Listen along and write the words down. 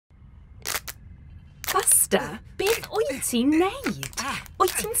Busta, beth wyt ti'n neud?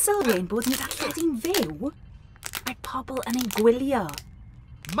 Wyt ti'n sylwi ein bod yn darlledu'n fyw? Mae pobl yn ein gwylio.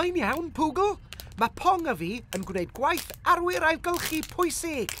 Mae'n iawn, Pwgl. Mae Pong a fi yn gwneud gwaith arwyr ailgylchu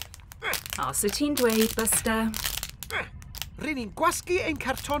pwysig. Os wyt ti'n dweud, Busta. Rydyn ni'n gwasgu ein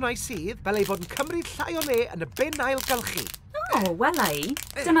cartonau sydd fel ei fod yn cymryd llai o le yn y bin ailgylchu. O, welai,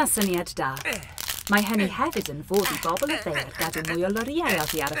 dyna syniad da. Mae hynny hefyd yn fod i bobl y ddeir gadw mwy o loriau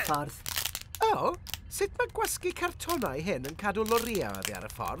oddi ar y ffordd. O, sut mae gwasgu cartonau hyn yn cadw loriau oddi ar y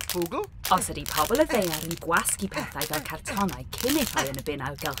ffordd, Pwgl? Os ydy pobl y ddeir yn gwasgu pethau fel cartonau cyn ei rhoi yn y bin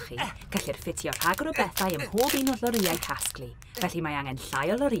ailgylchu, gellir ffitio rhagor o bethau ym mhob un o loriau casglu, felly mae angen llai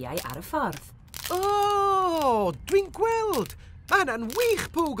o loriau ar y ffordd. O, dwi'n gweld! Mae hynna'n wych,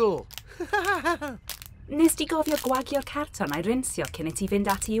 Pwgl! Nes di gofio gwagio'r carton a'i rinsio cyn i ti fynd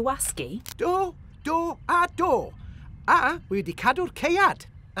ati i wasgu? Do. A wedi cadw'r ceiad.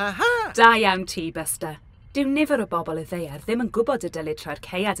 Aha! Da iawn ti, Busta. Dyw nifer o bobl y ddeir ddim yn gwybod y dylid troi'r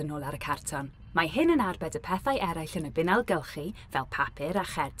ceiad yn ôl ar y carton. Mae hyn yn arbed y pethau eraill yn y bin ailgylchu, fel papur a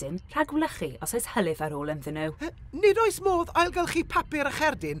cherdyn, rhag wlychu os oes hylif ar ôl ynddyn nhw. Nid oes modd ailgylchu papur a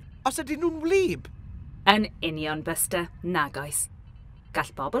cherdyn os ydyn nhw'n wlyb? Yn union, Busta, nag oes.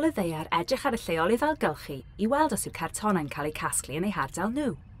 Gall bobl y ddeir edrych ar y lleolydd ailgylchu i weld os yw'r cartonau'n cael eu casglu yn eu hardal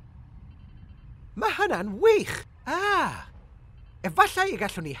nhw. Mae hynna'n wych! Efallai y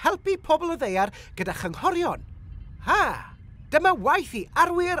gallwn ni helpu pobl y ddeir gyda chynghorion. Dyma waith i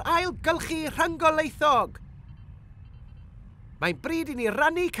arwyr ailgylchu rhyngolaethog. Mae'n bryd i ni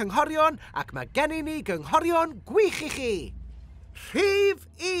rannu cynghorion ac mae gennym ni gynghorion gwych i chi. Rhif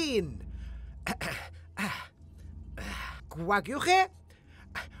 1. Gwagiwch e.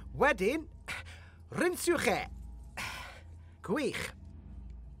 Wedyn, rinsiwch e. Gwych.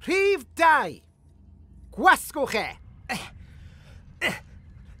 Rhif 2. Gwasgwch e.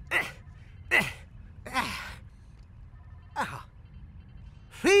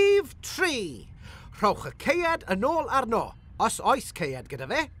 Rhif 3. Rhowch y ceiad yn ôl arno, os oes ceiad gyda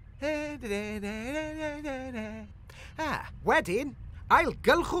fe. Wedyn,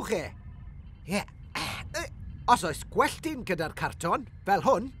 ailgylchwch e. Os oes gwelltyn gyda'r carton, fel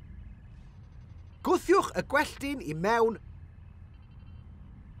hwn, gwthiwch y gwelltyn i mewn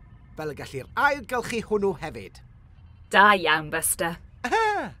fel y gellir ailgylchu hwnnw hefyd. Da iawn, Busta.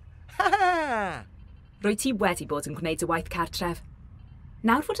 Rwy ti wedi bod yn gwneud y waith cartref.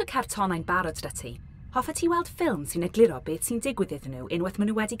 Nawr fod y cartonau'n barod da ti, hoffa ti weld ffilm sy'n egluro beth sy'n digwydd iddyn nhw unwaith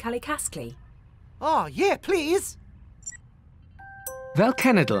maen nhw wedi cael eu casglu? Please! Fel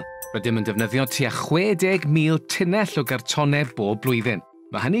cenedl, rydym yn defnyddio tua 60,000 tunnell o gartonau bob blwyddyn.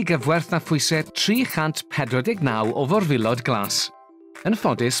 Mae hynny gyfwerth na phwysau 349 o forfilod glas. Yn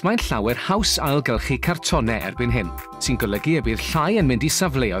ffodus, mae'n llawer haws ailgylchu cartonau erbyn hyn, sy'n golygu y bydd llai yn mynd i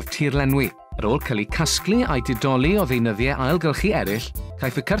safleoedd tirlenwi. Ar ôl cael eu casglu a'i didoli o ddeunyddiau ailgylchu eraill,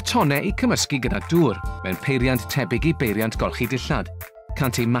 caiff y cartonau eu cymysgu gyda dŵr, mewn peiriant tebyg i beiriant golchi dillad.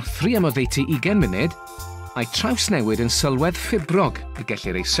 Cant ei mathru am oddeutu 20 munud, a'i trawsnewid yn sylwedd ffibrog y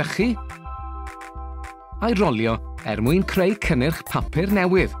gellir ei sychu a'i rolio mwyn creu cynnyrch papur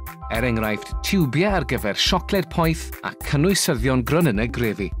newydd, enghraifft tiwbiau ar gyfer siocled poeth a cynnwysyddion gronynau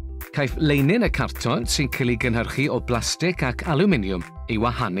grefi. Caiff leinin y carton sy'n cael ei gynhyrchu o blastig ac alwminiwm ei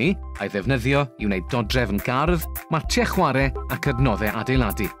wahanu a'i ddefnyddio i wneud dodrefn gardd, matiau chwarae ac adnoddau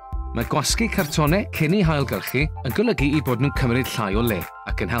adeiladu. Mae gwasgu cartonau cyn eu hailgylchu yn golygu i bod nhw'n cymryd llai o le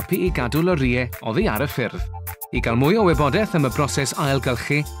ac yn helpu i gadw loriau oddi ar y ffyrdd. I gael mwy o wybodaeth am y broses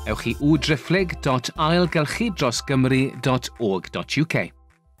ailgylchu, ewch i www.ailgylchu-gymru.org.uk.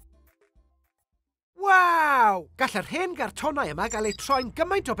 Waw! Gall yr hen gartonau yma gael eu troi'n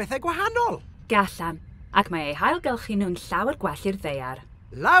gymaint o bethau gwahanol. Gallan, ac mae eu hailgylchu nhw'n llawer gwell i'r ddaear.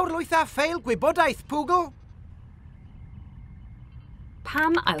 Lawr lwytha ffeil gwybodaeth, Pwgl.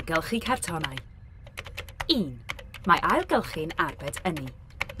 Pam ailgylchu cartonau? 1. Mae ailgylchu'n arbed ynni.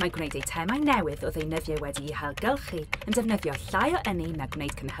 Mae gwneud eitemau newydd o ddeunyddiau wedi eu hailgylchu yn defnyddio llai o ynni na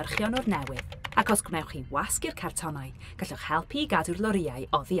gwneud cynhyrchion o'r newydd. Ac os gwnewch chi wasgu'r cartonau, gallwch helpu i gadw'r loriau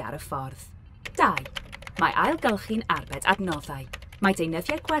oddi ar y ffordd. 2. Mae ailgylchu'n arbed adnoddau. Mae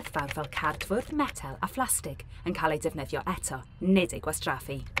deunyddiau gwerthfawr fel cardfwrdd, metel a phlastig yn cael ei defnyddio eto, nid ei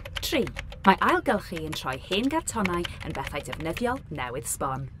gwastraffu. 3. Mae ailgylchu yn troi hen gartonau yn bethau defnyddiol newydd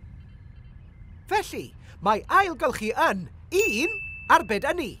sbon. Felly, mae ailgylchu yn 1. Arbed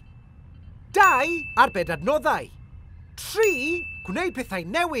ynni. 2. Arbed adnoddau. 3. Gwneud pethau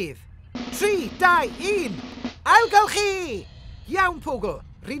newydd. 3, 2, 1. Ailgylchu! Iawn, Pwgl.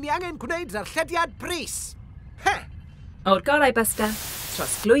 Rydyn ni angen gwneud darllediad bris. O'r gorau, Busta.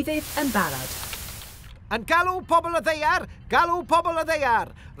 Trosglwyddydd yn barod. Yn galw pobl y ddeiar, galw pobl y ddeiar.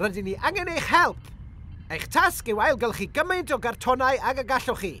 Rydyn ni angen eich help. Eich tasg yw ailgylchu gymaint o gartonau ag y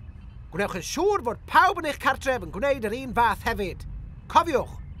gallwch chi. Gwnewch yn siŵr fod pawb yn eich cartref yn gwneud yr un fath hefyd.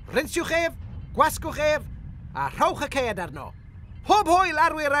 Cofiwch, rinsiwch ef, gwasgwch ef, a rhowch y cead arno. Pob hwyl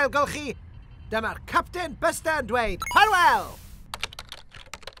arwyr ailgylchu, dyma'r capten Busta yn dweud, farwel!